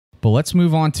But let's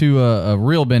move on to a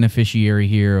real beneficiary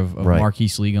here of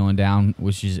Marquise Lee going down,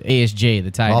 which is ASJ,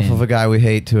 the tight end. Off of a guy we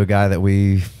hate to a guy that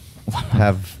we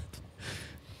have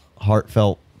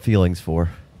heartfelt feelings for.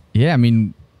 Yeah, I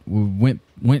mean, we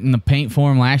went in the paint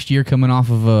for him last year, coming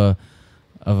off of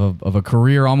a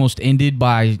career almost ended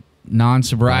by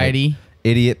non-sobriety. Right.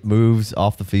 Idiot moves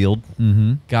off the field.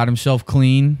 Got himself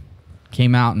clean.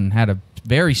 Came out and had a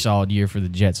very solid year for the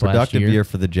Jets last year. Productive year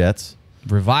for the Jets.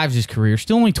 Revives his career.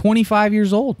 Still only 25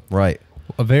 years old. Right.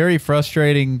 A very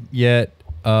frustrating yet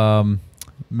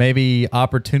maybe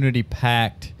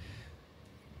opportunity-packed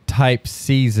type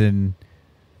season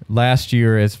last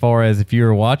year, as far as if you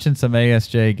were watching some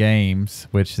ASJ games,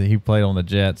 which he played on the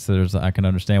Jets, so I can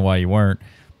understand why you weren't.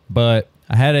 But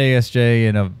I had ASJ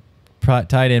in a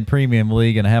tight end premium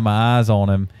league, and I had my eyes on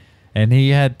him, and he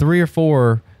had 3 or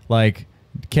 4 like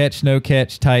catch no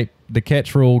catch type. The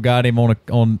catch rule got him on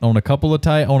a couple of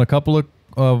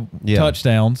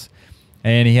touchdowns,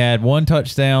 and he had 1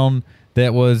 touchdown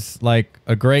that was like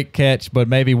a great catch, but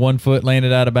maybe 1 foot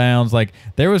landed out of bounds. Like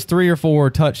there was 3 or 4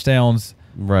 touchdowns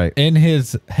in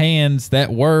his hands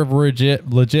that were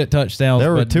legit touchdowns.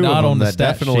 There were but 2 not of them on the that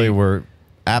stat definitely sheet. were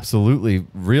absolutely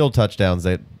real touchdowns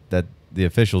that the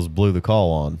officials blew the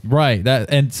call on. Right.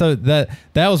 That's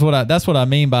what I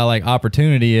mean by like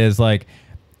opportunity is like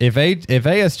if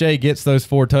ASJ gets those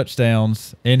 4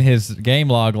 touchdowns in his game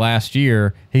log last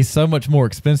year, he's so much more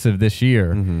expensive this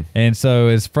year. And so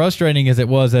as frustrating as it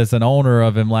was as an owner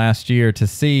of him last year to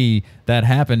see that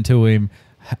happen to him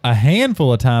a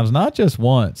handful of times, not just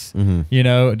once, you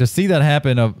know, to see that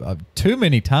happen of too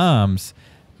many times.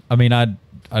 I mean, I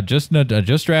just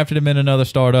drafted him in another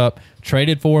startup,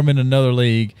 traded for him in another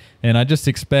league, and I just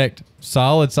expect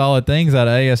solid things out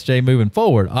of ASJ moving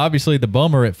forward. Obviously, the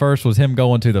bummer at first was him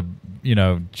going to the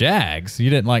Jags. You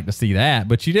didn't like to see that,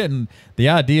 but the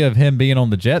idea of him being on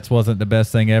the Jets wasn't the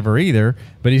best thing ever either.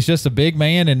 But he's just a big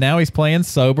man, and now he's playing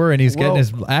sober, and he's getting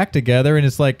his act together, and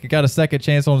it's like he got a second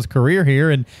chance on his career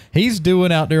here, and he's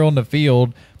doing out there on the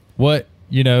field what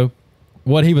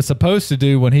he was supposed to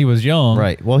do when he was young.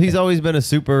 Right. Well, he's always been a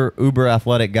super uber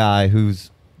athletic guy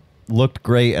who's looked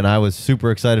great, and I was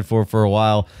super excited for a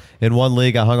while. In one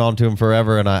league, I hung on to him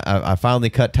forever, and I finally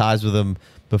cut ties with him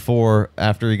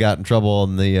after he got in trouble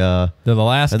in the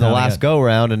last go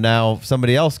round, and now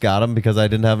somebody else got him because I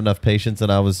didn't have enough patience,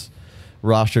 and I was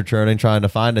roster churning trying to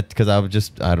find it because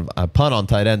I punt on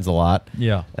tight ends a lot.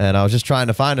 Yeah. And I was just trying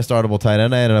to find a startable tight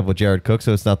end. I ended up with Jared Cook,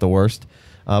 so it's not the worst.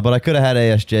 But I could have had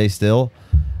ASJ still.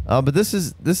 But this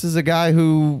is a guy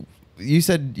who you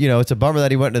said, it's a bummer that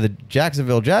he went to the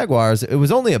Jacksonville Jaguars. It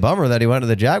was only a bummer that he went to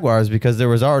the Jaguars because there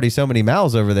was already so many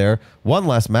mouths over there. One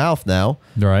less mouth now.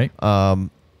 Right.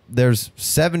 There's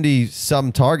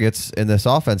 70-some targets in this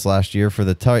offense last year for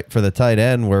the tight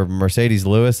end, where Mercedes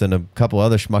Lewis and a couple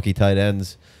other schmucky tight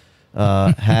ends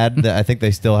had. I think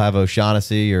they still have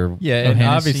O'Shaughnessy or and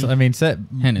obviously, I mean,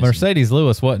 Mercedes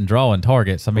Lewis wasn't drawing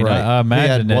targets. I mean, right. I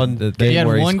imagine he had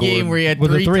one game where he had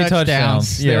 3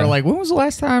 touchdowns. Yeah. They were like, "When was the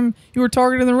last time you were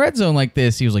targeted in the red zone like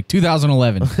this?" He was like,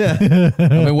 2011. I've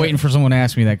been waiting for someone to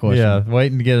ask me that question. Yeah,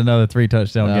 waiting to get another 3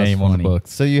 touchdown game on the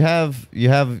books. So you have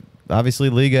obviously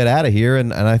Lee got out of here,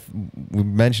 and we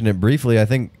mentioned it briefly. I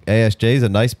think ASJ is a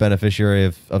nice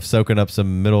beneficiary of soaking up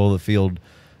some middle of the field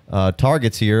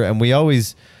targets here, and we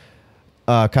always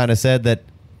kind of said that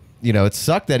it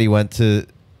sucked that he went to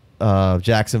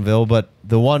Jacksonville, but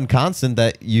the one constant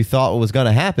that you thought was going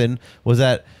to happen was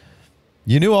that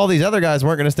you knew all these other guys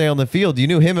weren't going to stay on the field. You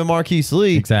knew him and Marquise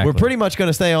Lee were pretty much going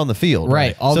to stay on the field.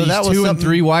 Right. All these 2 and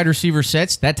 3 wide receiver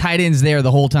sets, that tight end's there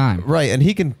the whole time. Right, and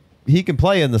he can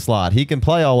play in the slot. He can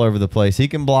play all over the place. He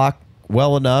can block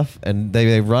well enough, and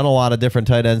they run a lot of different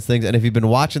tight ends things. And if you've been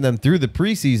watching them through the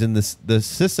preseason, the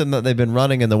system that they've been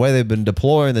running and the way they've been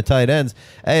deploying the tight ends,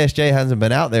 ASJ hasn't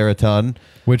been out there a ton,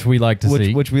 which we like to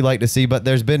see. Which we like to see, but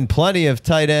there's been plenty of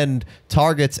tight end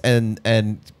targets and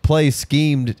plays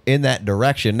schemed in that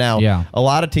direction. Now, a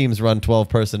lot of teams run 12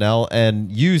 personnel and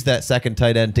use that second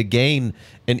tight end to gain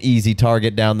an easy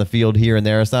target down the field here and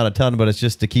there. It's not a ton, but it's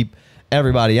just to keep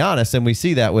everybody honest, and we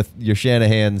see that with your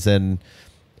Shanahans and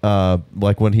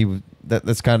like when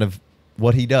that's kind of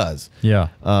what he does. Yeah.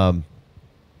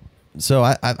 So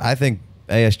I think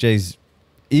ASJ's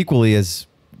equally as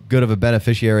good of a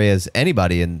beneficiary as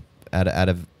anybody out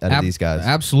of these guys.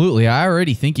 Absolutely. I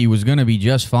already think he was going to be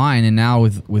just fine, and now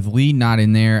with Lee not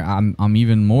in there, I'm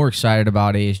even more excited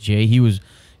about ASJ. He was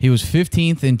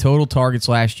 15th in total targets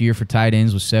last year for tight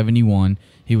ends with 71.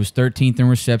 He was 13th in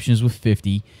receptions with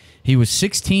 50. He was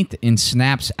 16th in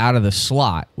snaps out of the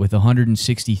slot with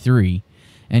 163,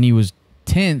 and he was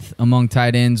 10th among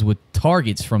tight ends with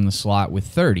targets from the slot with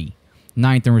 30,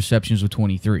 9th in receptions with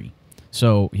 23.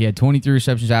 So he had 23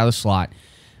 receptions out of the slot.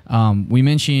 We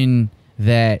mentioned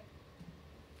that,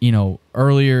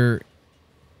 earlier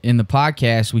in the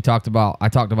podcast, I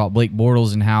talked about Blake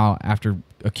Bortles and how after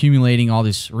accumulating all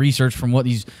this research from what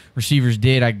these receivers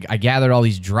did, I gathered all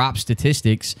these drop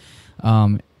statistics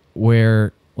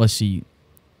where, let's see,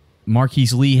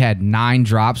 Marquise Lee had 9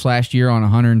 drops last year on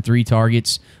 103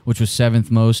 targets, which was 7th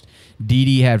most.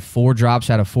 Dede had 4 drops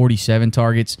out of 47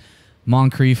 targets.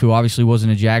 Moncrief, who obviously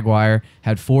wasn't a Jaguar,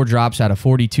 had 4 drops out of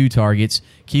 42 targets.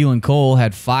 Keelan Cole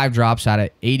had 5 drops out of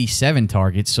 87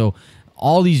 targets. So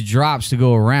all these drops to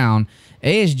go around.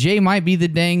 ASJ might be the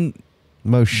dang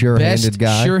most sure-handed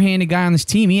guy on this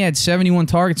team. He had 71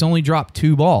 targets, only dropped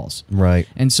 2 balls. Right.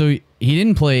 And so he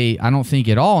didn't play, I don't think,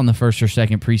 at all in the first or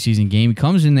second preseason game. He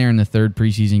comes in there in the third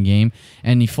preseason game,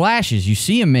 and he flashes. You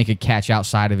see him make a catch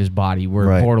outside of his body where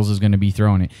Bortles is going to be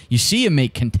throwing it. You see him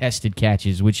make contested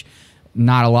catches, which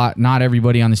not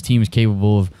everybody on this team is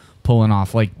capable of pulling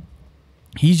off. Like,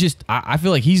 he's just, I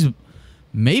feel like he's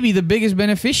maybe the biggest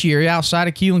beneficiary outside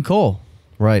of Keelan Cole.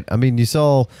 Right. I mean, you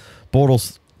saw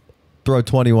Bortles throw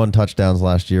 21 touchdowns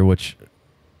last year, which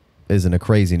isn't a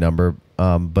crazy number,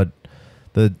 but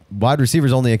the wide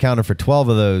receivers only accounted for 12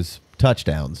 of those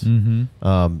touchdowns.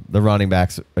 Mm-hmm. The running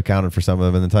backs accounted for some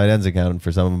of them, and the tight ends accounted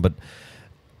for some of them. But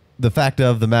the fact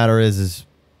of the matter is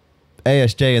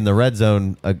ASJ in the red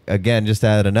zone, again, just to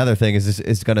add another thing,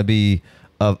 is going to be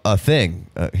a thing.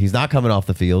 He's not coming off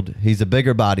the field. He's a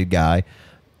bigger-bodied guy.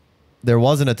 There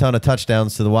wasn't a ton of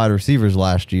touchdowns to the wide receivers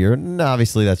last year. And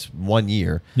obviously, that's 1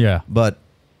 year. Yeah. But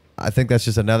I think that's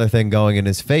just another thing going in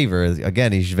his favor.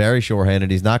 Again, he's very short-handed.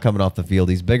 He's not coming off the field.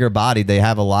 He's bigger-bodied. They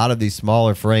have a lot of these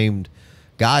smaller-framed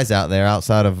guys out there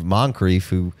outside of Moncrief,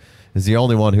 who is the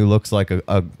only one who looks like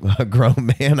a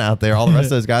grown man out there. All the rest of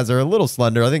those guys are a little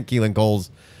slender. I think Keelan Cole's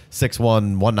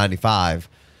 6'1", 195.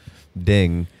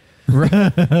 Ding.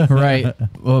 Right.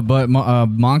 Well, but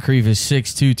Moncrief is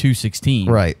 6'2", 216.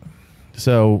 Right.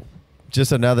 So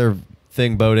just another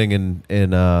thing boding in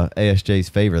ASJ's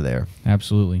favor there.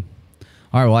 Absolutely.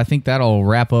 All right, well, I think that'll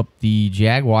wrap up the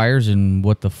Jaguars and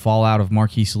what the fallout of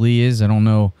Marquise Lee is. I don't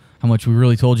know how much we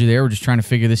really told you there. We're just trying to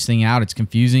figure this thing out. It's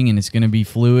confusing, and it's going to be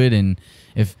fluid, and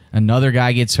if another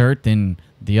guy gets hurt, then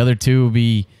the other two will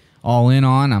be all in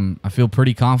on. I feel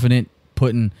pretty confident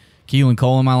putting Keelan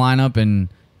Cole in my lineup and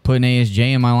putting ASJ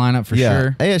in my lineup for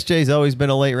sure. ASJ's always been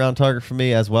a late-round target for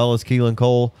me, as well as Keelan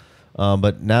Cole.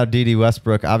 But now Dede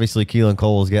Westbrook, obviously Keelan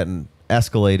Cole is getting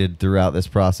escalated throughout this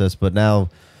process, but now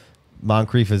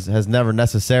Moncrief has never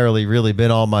necessarily really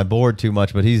been on my board too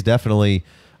much, but he's definitely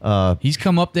he's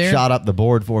come up there, shot up the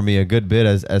board for me a good bit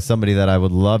as somebody that I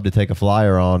would love to take a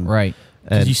flyer on. Right.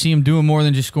 Because you see him doing more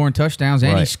than just scoring touchdowns,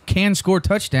 and he can score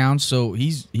touchdowns, so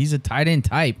he's a tight end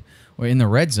type in the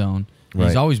red zone. Right.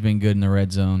 He's always been good in the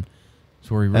red zone.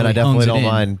 Where he really and I definitely don't in.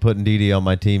 mind putting Dede on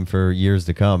my team for years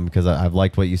to come because I've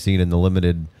liked what you've seen in the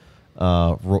limited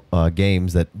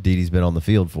games that Dede's been on the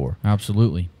field for.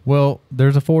 Absolutely. Well,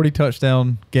 there's a 40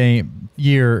 touchdown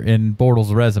year in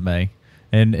Bortles' resume,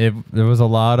 and there was a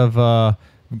lot of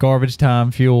garbage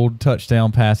time fueled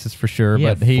touchdown passes for sure.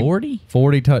 Yeah, but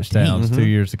 40 touchdowns 3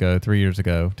 years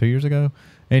ago.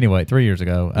 Anyway, 3 years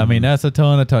ago. I mean, that's a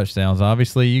ton of touchdowns.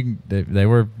 Obviously, they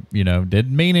were,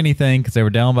 didn't mean anything because they were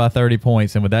down by 30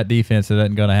 points, and with that defense, it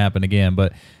isn't going to happen again.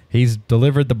 But he's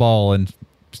delivered the ball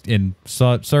in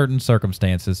certain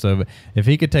circumstances. So if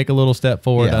he could take a little step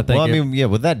forward, I think. Well,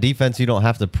 with that defense, you don't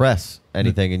have to press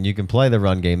anything, and you can play the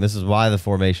run game. This is why the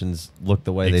formations look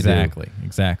the way they do.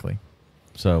 Exactly.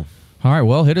 So, all right.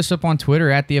 Well, hit us up on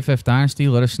Twitter at the FF Dynasty.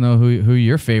 Let us know who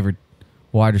your favorite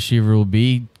wide receiver will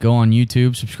be. Go on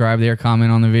YouTube, subscribe there,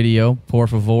 comment on the video, por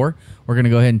favor. We're going to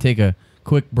go ahead and take a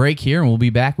quick break here, and we'll be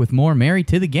back with more Married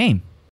to the Game.